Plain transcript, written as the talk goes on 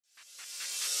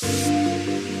What's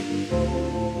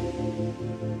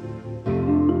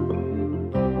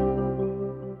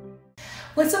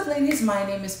up, ladies? My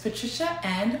name is Patricia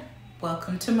and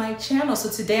welcome to my channel.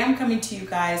 So today I'm coming to you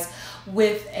guys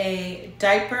with a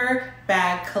diaper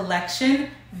bag collection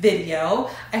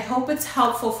video. I hope it's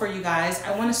helpful for you guys.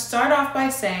 I want to start off by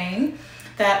saying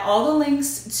that all the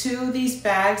links to these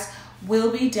bags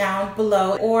will be down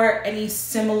below, or any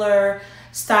similar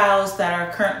styles that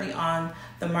are currently on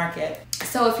the market.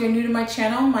 So if you're new to my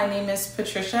channel, my name is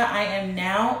Patricia. I am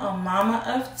now a mama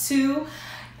of two.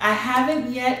 I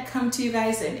haven't yet come to you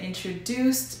guys and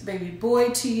introduced baby boy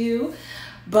to you,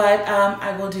 but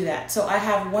I will do that. So I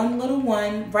have one little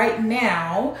one right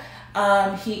now.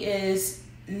 He is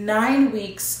 9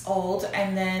 weeks old,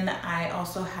 and then I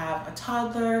also have a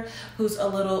toddler who's a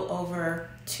little over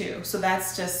 2. So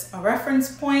that's just a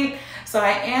reference point. So I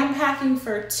am packing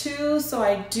for 2, so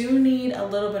I do need a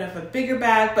little bit of a bigger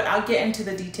bag, but I'll get into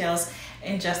the details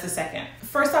in just a second.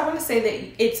 First, I want to say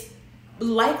that it's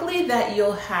likely that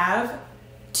you'll have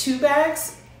 2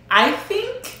 bags. I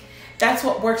think that's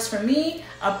what works for me,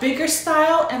 a bigger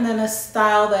style and then a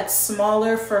style that's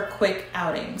smaller for quick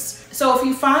outings. So if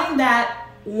you find that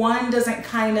one doesn't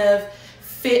kind of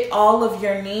fit all of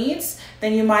your needs,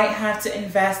 then you might have to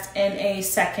invest in a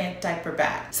second diaper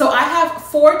bag. So I have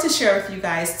 4 to share with you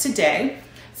guys today.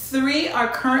 3 are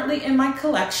currently in my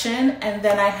collection, and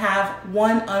then I have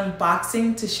 1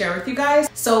 unboxing to share with you guys.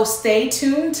 So stay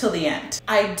tuned till the end.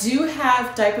 I do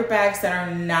have diaper bags that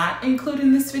are not included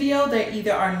in this video. They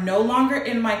either are no longer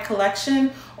in my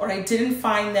collection or I didn't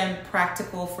find them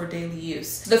practical for daily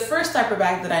use. The first diaper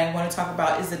bag that I want to talk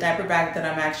about is the diaper bag that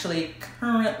I'm actually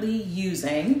currently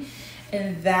using,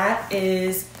 and that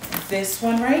is this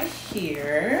one right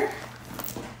here.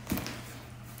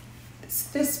 It's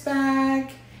this bag,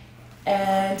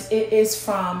 and it is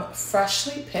from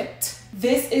Freshly Picked.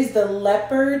 This is the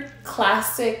Leopard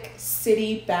Classic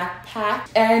City Backpack,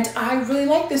 and I really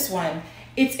like this one.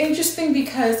 It's interesting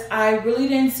because I really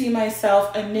didn't see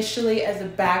myself initially as a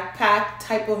backpack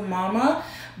type of mama,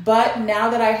 but now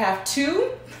that I have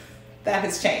 2, that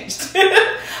has changed.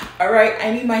 All right,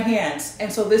 I need my hands.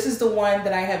 And so this is the one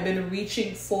that I have been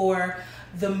reaching for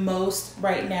the most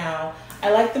right now.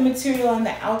 I like the material on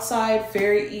the outside,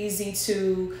 very easy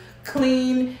to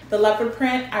clean. The leopard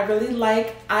print I really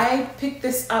like. I picked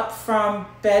this up from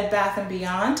Bed Bath &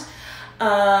 Beyond.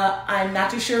 I'm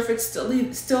not too sure if it's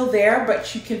still there,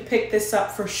 but you can pick this up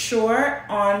for sure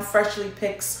on Freshly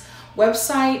Picked's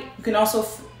website. You can also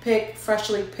pick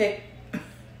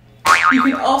You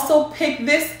can also pick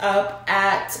this up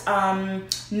at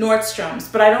Nordstrom's,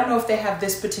 but I don't know if they have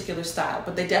this particular style,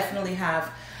 but they definitely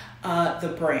have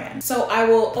the brand. So I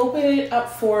will open it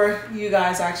up for you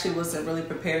guys. I actually wasn't really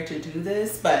prepared to do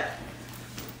this, but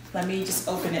let me just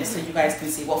open it so you guys can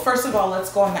see. Well, first of all, let's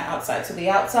go on the outside. So the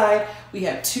outside, we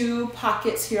have 2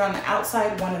 pockets here on the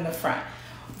outside, 1 in the front.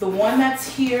 The one that's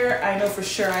here, I know for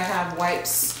sure I have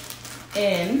wipes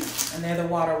in, and they're the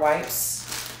water wipes.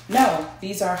 No,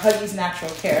 these are Huggies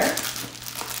Natural Care.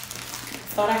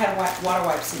 Thought I had water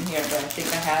wipes in here, but I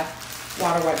think I have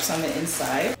water wipes on the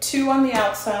inside. 2 on the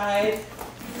outside,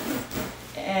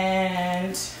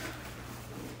 and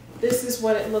this is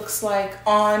what it looks like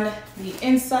on the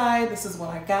inside. This is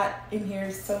what I got in here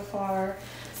so far.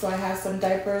 So I have some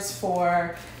diapers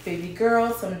for baby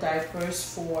girl, some diapers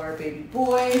for baby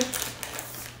boy.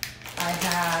 I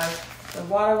have the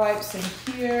water wipes in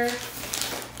here,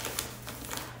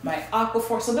 my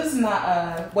Aquaphor. So this is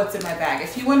not what's in my bag.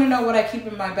 If you want to know what I keep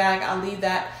in my bag, I'll leave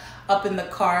that up in the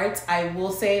cards. I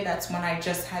will say that's when I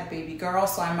just had baby girl,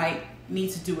 so I might need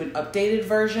to do an updated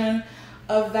version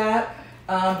of that.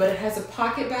 But it has a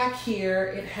pocket back here.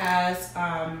 It has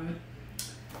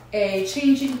a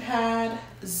changing pad,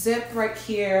 zip right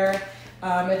here.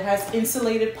 It has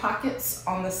insulated pockets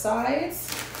on the sides,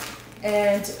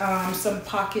 and some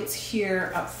pockets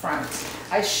here up front.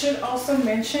 I should also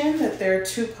mention that there are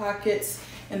 2 pockets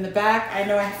in the back. I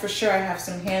know for sure I have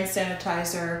some hand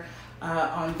sanitizer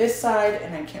on this side,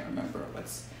 and I can't remember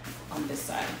what's on this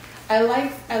side. I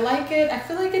like it. I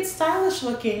feel like it's stylish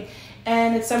looking,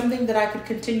 and it's something that I could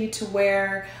continue to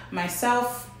wear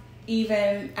myself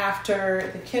even after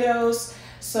the kiddos.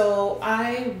 So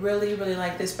I really, really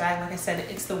like this bag. Like I said,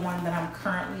 it's the one that I'm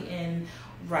currently in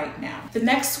right now. The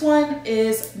next one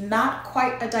is not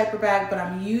quite a diaper bag, but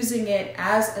I'm using it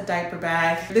as a diaper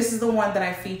bag. This is the one that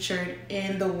I featured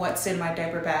in the What's in My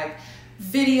Diaper Bag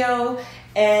video,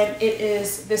 and it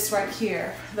is this right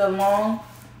here, the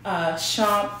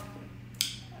Longchamp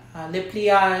Le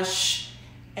Pliage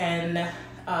and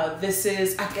This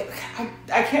is, I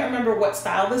can't remember what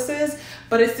style this is,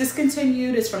 but it's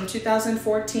discontinued. It's from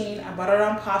 2014. I bought it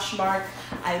on Poshmark.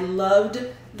 I loved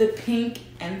the pink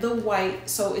and the white,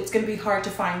 so it's gonna be hard to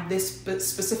find this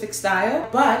specific style,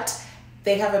 but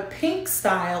they have a pink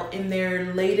style in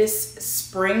their latest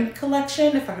spring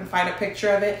collection. If I can find a picture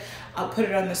of it, I'll put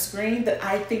it on the screen, that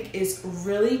I think is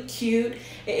really cute.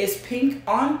 It is pink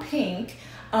on pink,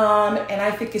 and I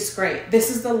think it's great.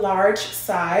 This is the large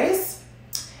size,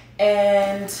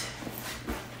 and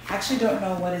I actually don't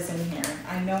know what is in here.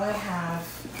 I know I have,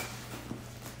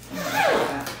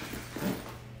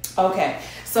 okay,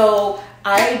 so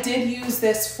I did use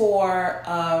this for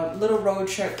a little road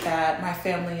trip that my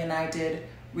family and I did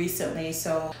recently.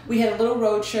 So we had a little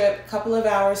road trip, a couple of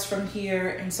hours from here,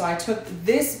 and so I took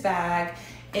this bag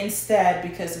instead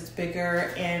because it's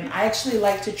bigger, and I actually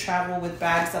like to travel with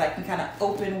bags that I can kind of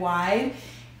open wide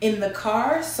in the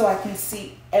car so I can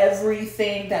see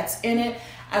everything that's in it,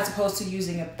 as opposed to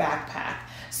using a backpack.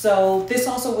 So this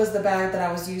also was the bag that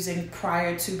I was using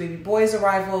prior to baby boy's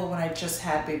arrival when I just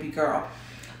had baby girl.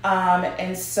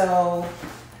 And so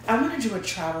I want to do a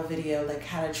travel video, like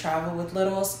how to travel with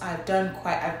littles. I've done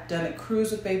a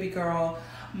cruise with baby girl,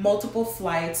 multiple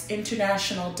flights,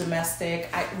 international, domestic.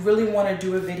 I really want to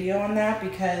do a video on that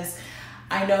because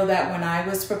I know that when I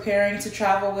was preparing to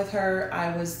travel with her,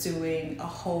 I was doing a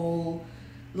whole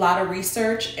lot of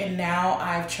research, and now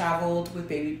I've traveled with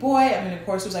baby boy. I mean, of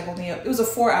course, it was like it was a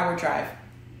 4-hour drive.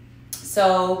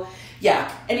 So yeah,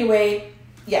 anyway,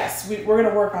 yes, we're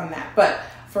gonna work on that. But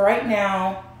for right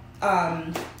now,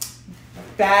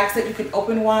 bags that you can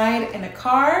open wide in a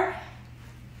car,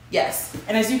 yes.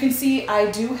 And as you can see,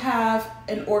 I do have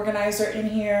an organizer in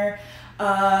here.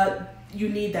 You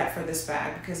need that for this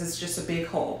bag because it's just a big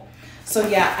hole. So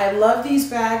yeah, I love these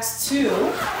bags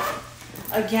too.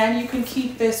 Again, you can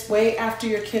keep this way after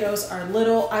your kiddos are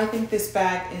little. I think this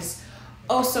bag is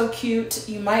oh so cute.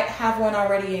 You might have one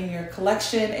already in your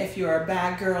collection if you're a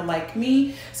bag girl like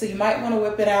me. So you might want to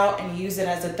whip it out and use it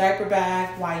as a diaper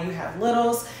bag while you have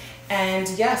littles. And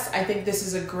yes, I think this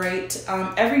is a great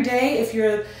every day if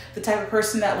you're the type of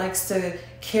person that likes to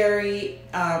carry,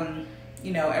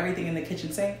 you know, everything in the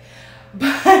kitchen sink.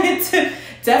 But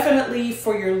definitely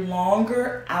for your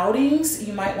longer outings,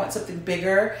 you might want something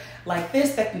bigger like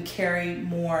this that can carry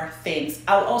more things.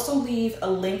 I'll also leave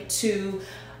a link to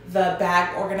the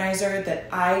bag organizer that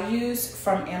I use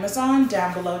from Amazon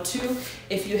down below too,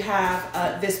 if you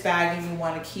have this bag and you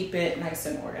want to keep it nice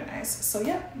and organized. So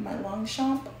yeah, my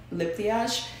Longchamp Le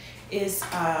Pliage is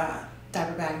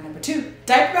diaper bag number 2.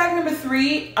 Diaper bag number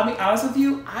 3, I'll be honest with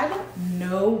you, I don't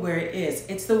know where it is.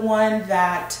 It's the one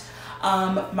that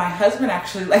my husband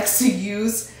actually likes to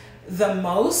use the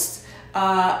most.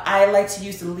 I like to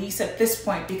use the least at this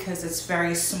point because it's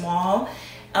very small.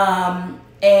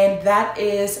 And that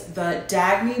is the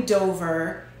Dagne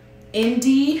Dover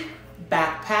Indie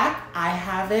backpack. I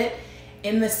have it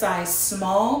in the size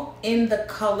small in the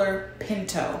color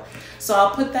Pinto. So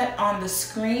I'll put that on the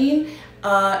screen.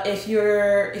 If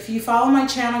you follow my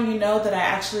channel, you know that I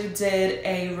actually did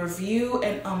a review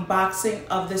and unboxing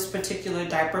of this particular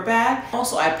diaper bag.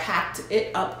 Also, I packed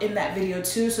it up in that video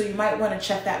too, so you might want to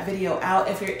check that video out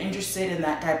if you're interested in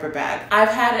that diaper bag. I've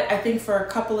had it, I think, for a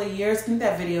couple of years. I think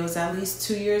that video is at least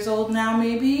 2 years old now,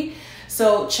 maybe.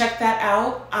 So check that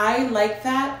out. I like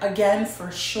that, again, for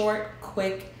short,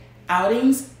 quick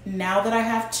outings. Now that I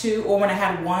have 2, or when I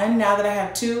had 1, now that I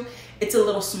have 2, it's a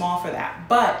little small for that.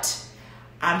 But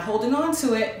I'm holding on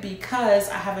to it because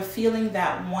I have a feeling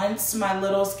that once my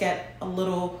littles get a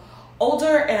little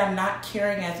older and I'm not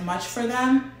carrying as much for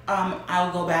them,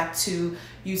 I'll go back to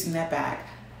using that bag.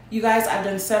 You guys, I've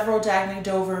done several Dagne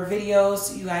Dover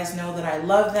videos. You guys know that I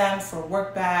love them for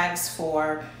work bags,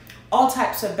 for all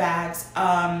types of bags.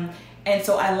 And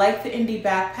so I like the Indie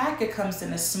backpack. It comes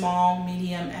in a small,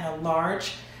 medium, and a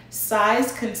large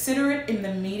size. Consider it in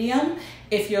the medium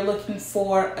if you're looking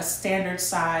for a standard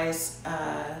size,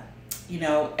 you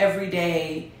know,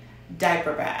 everyday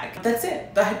diaper bag. That's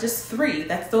it. I had just 3.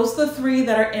 Those are the 3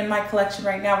 that are in my collection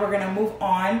right now. We're gonna move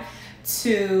on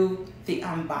to the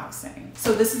unboxing.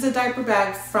 So this is a diaper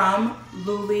bag from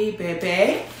Luli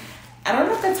Bebe. I don't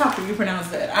know if that's how you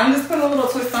pronounce it. I'm just putting a little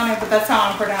twist on it, but that's how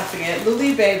I'm pronouncing it.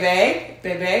 Luli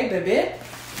Bebe,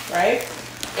 right?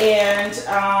 And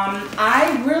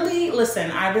I really,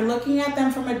 listen, I've been looking at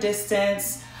them from a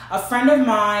distance. A friend of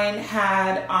mine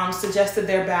had suggested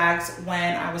their bags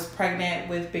when I was pregnant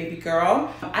with baby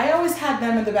girl. I always had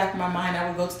them in the back of my mind. I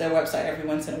would go to their website every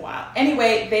once in a while.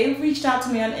 Anyway, they reached out to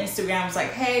me on Instagram. Was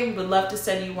like, hey, we would love to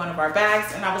send you one of our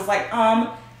bags. And I was like,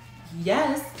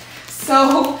 yes.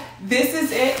 So this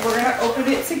is it. We're gonna open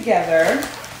it together.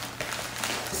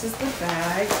 this is the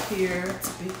bag here. It's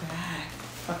a big bag.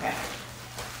 Okay.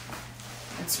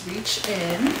 Let's reach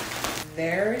in.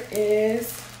 There it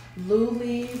is.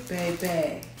 Luli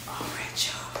Bebe. All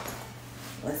right, y'all.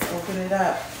 Let's open it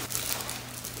up.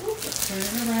 Ooh, let's turn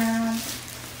it around.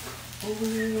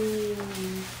 Ooh.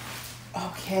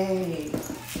 Okay.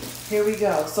 Here we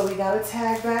go. So we got a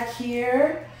tag back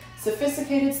here.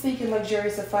 Sophisticated, sleek, and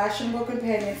luxurious, a fashionable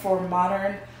companion for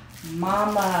modern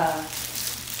mama.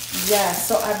 Yes,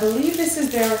 so I believe this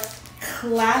is their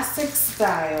classic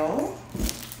style.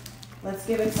 Let's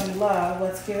give it some love.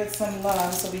 Let's give it some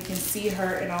love so we can see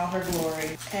her in all her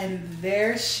glory. And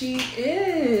there she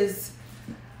is.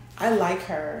 I like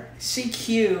her. She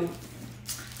cute.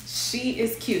 She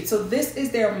is cute. So this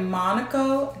is their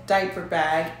Monaco diaper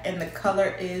bag, and the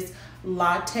color is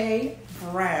latte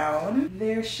brown.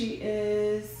 There she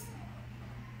is.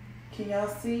 Can y'all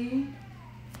see?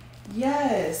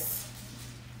 Yes.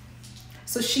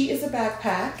 So she is a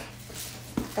backpack.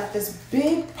 Got this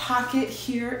big pocket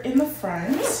here in the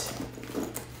front.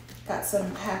 Got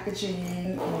some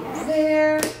packaging over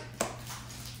there.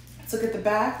 Let's look at the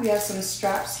back. We have some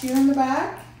straps here in the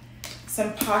back.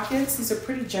 Some pockets. These are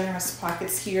pretty generous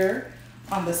pockets here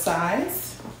on the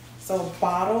sides. So a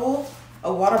bottle,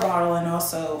 a water bottle, and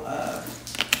also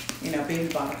you know, baby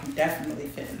bottle can definitely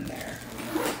fit in there.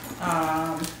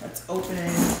 Let's open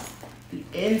the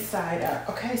inside up.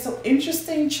 Okay, so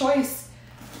interesting choice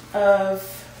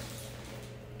of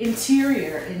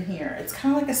interior in here. It's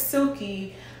kind of like a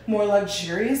silky, more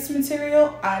luxurious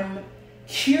material. I'm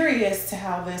curious to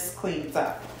how this cleans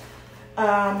up.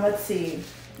 Let's see.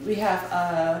 We have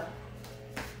a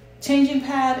changing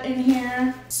pad in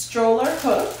here, stroller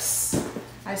hooks.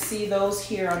 I see those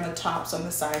here on the tops on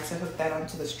the sides to hook that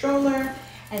onto the stroller.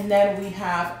 And then we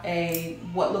have a,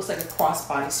 what looks like a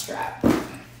crossbody strap.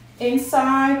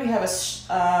 Inside we have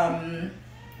a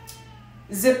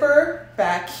zipper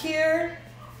back here.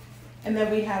 And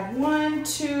then we have 1,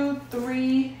 2,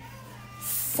 3,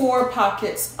 4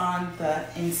 pockets on the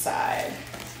inside.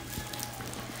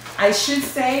 I should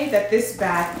say that this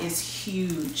bag is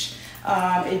huge.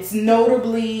 It's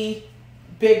notably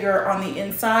bigger on the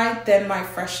inside than my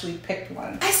freshly picked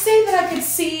one. I say that I could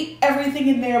see everything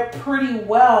in there pretty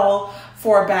well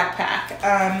for a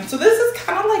backpack. So this is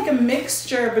kind of like a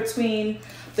mixture between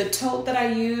the tote that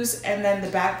I use and then the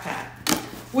backpack,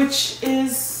 which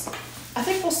is, I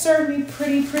think will serve me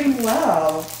pretty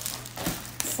well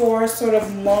for sort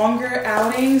of longer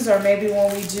outings, or maybe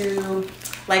when we do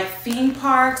like theme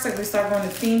parks, like we start going to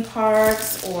theme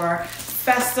parks or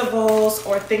festivals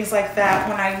or things like that,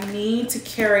 when I need to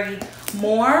carry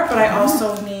more, but I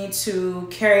also need to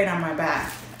carry it on my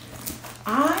back.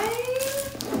 I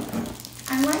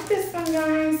like this one,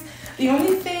 guys. The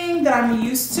only thing that I'm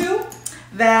used to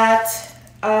that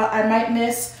I might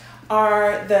miss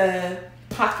are the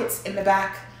pockets in the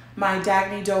back. My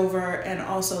Dagne Dover and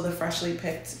also the freshly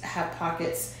picked have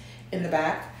pockets in the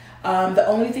back. The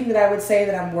only thing that I would say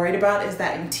that I'm worried about is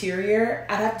that interior.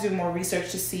 I'd have to do more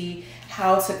research to see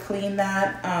how to clean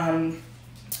that.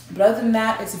 But other than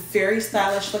that, it's very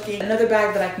stylish looking. Another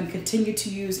bag that I can continue to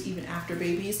use even after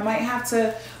babies. I might have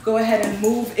to go ahead and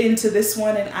move into this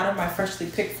one and out of my freshly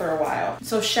picked for a while.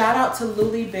 So shout out to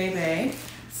Luli Bebe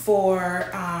for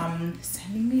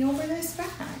sending me over this bag.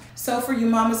 So for you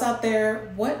mamas out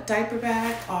there, what diaper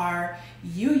bag are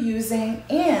you using,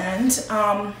 and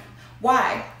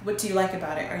why? What do you like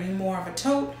about it? Are you more of a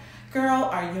tote girl?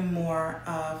 Are you more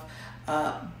of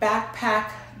a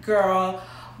backpack girl?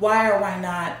 Why or why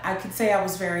not? I could say I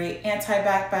was very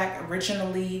anti-backpack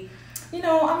originally. You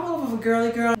know, I'm a little of a girly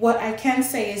girl. What I can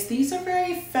say is these are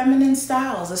very feminine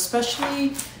styles,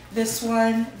 especially this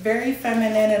one, very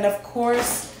feminine. And of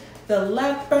course, the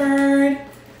leopard.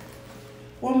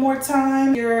 One more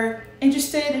time, if you're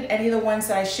interested in any of the ones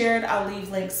that I shared, I'll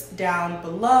leave links down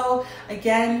below.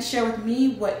 Again, share with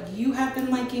me what you have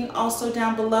been liking also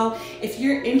down below. If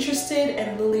you're interested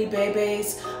in Luli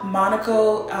Bebe's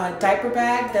Monaco diaper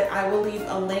bag, then I will leave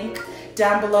a link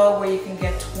down below where you can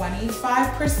get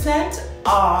 25%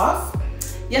 off.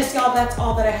 Yes, y'all, that's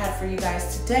all that I had for you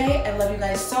guys today. I love you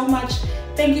guys so much.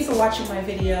 Thank you for watching my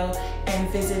video and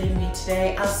visiting me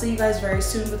today. I'll see you guys very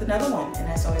soon with another one. And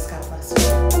as always, God bless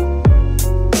you.